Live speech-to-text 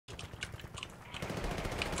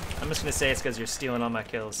I'm just gonna say it's because you're stealing all my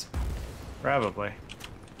kills. Probably.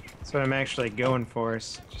 That's what I'm actually going for,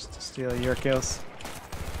 is just to steal your kills.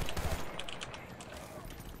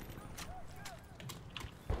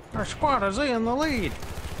 Our squad is in the lead.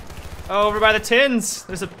 Oh, over by the tins.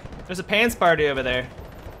 There's a pants party over there.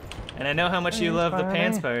 And I know how much you love the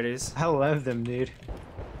pants parties. I love them, dude.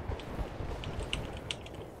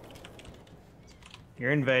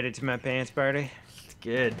 You're invited to my pants party.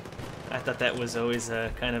 Good. I thought that was always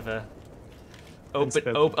kind of a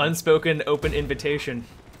Unspoken. unspoken invitation.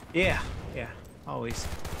 Yeah, always.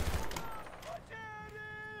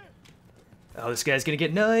 Oh, this guy's gonna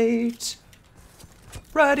get knifed.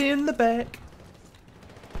 Right in the back.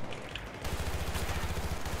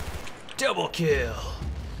 Double kill.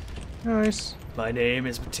 Nice. My name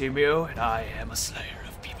is Matimio, and I am a slayer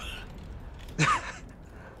of people.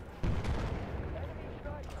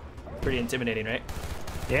 Pretty intimidating, right?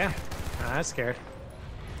 Yeah, I'm scared.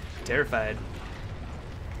 Terrified.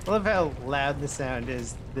 I love how loud the sound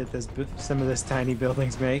is that some of those tiny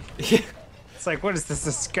buildings make. Yeah. It's like, what is this,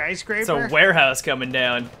 a skyscraper? It's a warehouse coming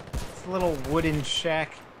down. It's a little wooden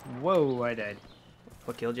shack. Whoa, I died.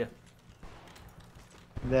 What killed you?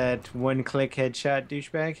 That one-click headshot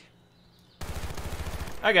douchebag.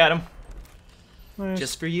 I got him. Nice.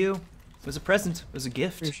 Just for you. It was a present. It was a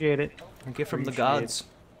gift. Appreciate it. A gift from the gods.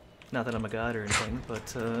 Not that I'm a god or anything,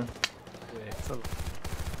 but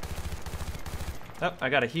oh, I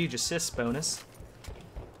got a huge assist bonus.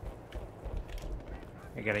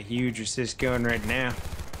 I got a huge assist going right now.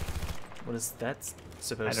 What is that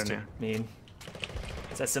supposed I don't to know. mean?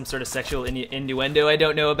 Is that some sort of sexual innuendo I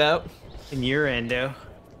don't know about? In your endo.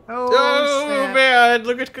 Oh snap. man,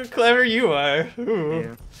 look at how clever you are. Ooh.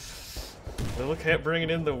 Yeah. LevelCap bringing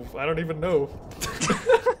in the I don't even know.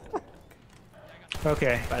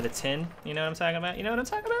 Okay. By the tin, you know what I'm talking about? You know what I'm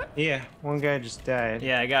talking about? Yeah, one guy just died.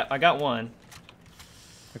 Yeah, I got one.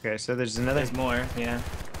 Okay, so there's another. There's more, yeah.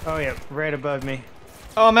 Oh yeah, right above me.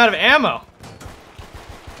 Oh, I'm out of ammo.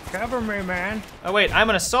 Cover me, man. Oh wait,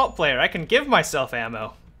 I'm an assault player. I can give myself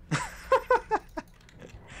ammo.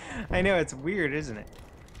 I know, it's weird, isn't it?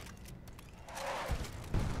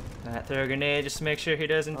 Alright, throw a grenade just to make sure he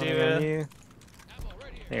doesn't do You.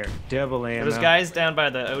 There, double ammo. There's guys down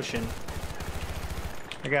by the ocean.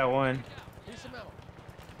 I got one.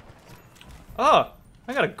 Oh,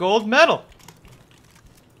 I got a gold medal.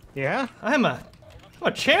 Yeah? I'm a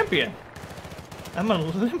champion. I'm an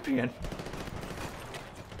Olympian.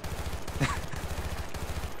 There's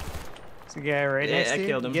a guy right next to you. I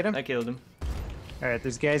killed him. Get him? I killed him. Alright,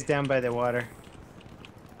 there's guys down by the water.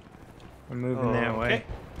 I'm moving that way.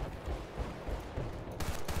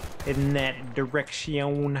 In that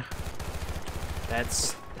direction.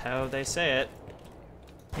 That's how they say it.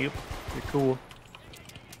 Yep, you're cool.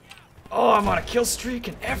 Oh, I'm on a kill streak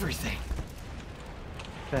and everything.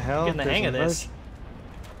 The hell? Getting the hang of this.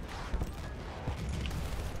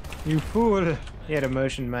 You fool! He had a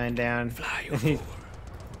motion mine down. Fly, you fool.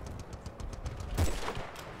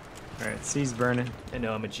 Alright, C's burning. I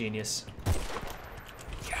know I'm a genius.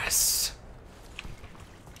 Yes.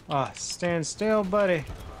 Oh, stand still, buddy.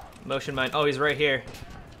 Motion mine. Oh, he's right here.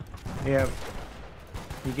 Yep.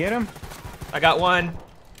 You get him? I got one.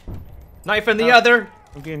 Knife in the other.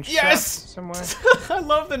 I'm getting Yes! shot somewhere. I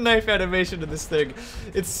love the knife animation of this thing.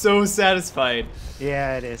 It's so satisfying.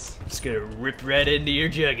 Yeah, it is. Just gonna rip right into your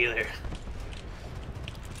jugular.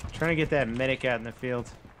 Trying to get that medic out in the field.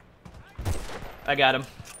 I got him.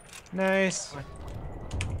 Nice.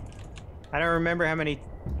 I don't remember how many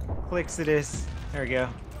clicks it is. There we go.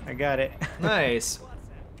 I got it. Nice.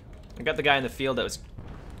 I got the guy in the field that was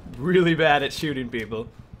really bad at shooting people.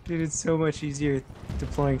 Dude, it's so much easier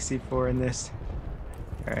deploying C4 in this.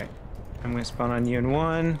 Alright. I'm gonna spawn on you in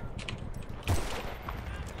one.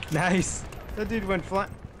 Nice. That dude went flying.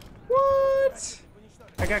 What?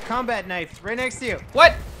 I got combat knife right next to you.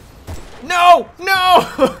 What? No!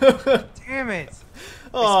 No! Damn it.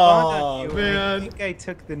 Oh, I man. think I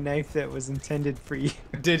took the knife that was intended for you.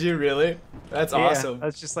 Did you really? That's awesome. I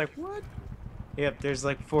was just like, what? Yep, there's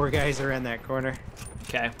like 4 guys around that corner.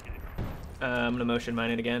 Okay. I'm gonna motion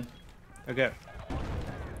mine it again. Okay.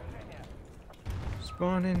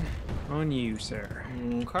 Spawning on you, sir.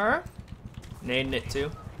 Okay. Nading it too.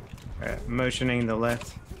 Alright, motioning the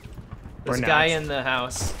left. There's a Or guy not. in the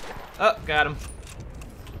house. Oh, got him.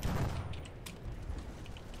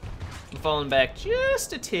 I'm falling back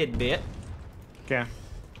just a tidbit. Okay.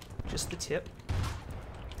 Just the tip.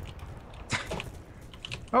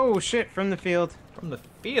 Oh shit, from the field. From the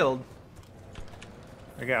field.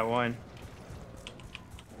 I got one.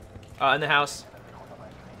 In the house.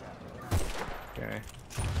 Okay.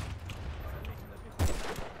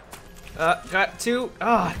 Got two.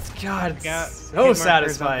 Oh, God, it's Got so hit markers on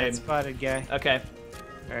satisfying. that spotted guy. Okay.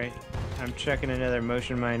 Alright, I'm chucking another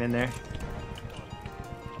motion mine in there.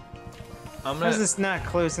 I'm How's gonna. this not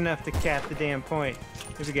close enough to cap the damn point?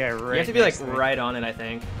 There's a guy right You have to be like next to me. right on it, I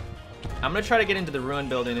think. I'm gonna try to get into the ruin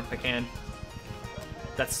building if I can.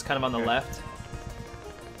 That's kind of on the Okay. left.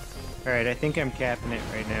 Alright, I think I'm capping it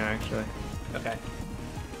right now, actually. Okay.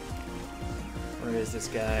 Where is this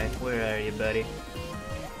guy? Where are you, buddy?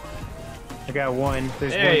 I got one.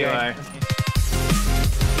 There's There one you guy. are.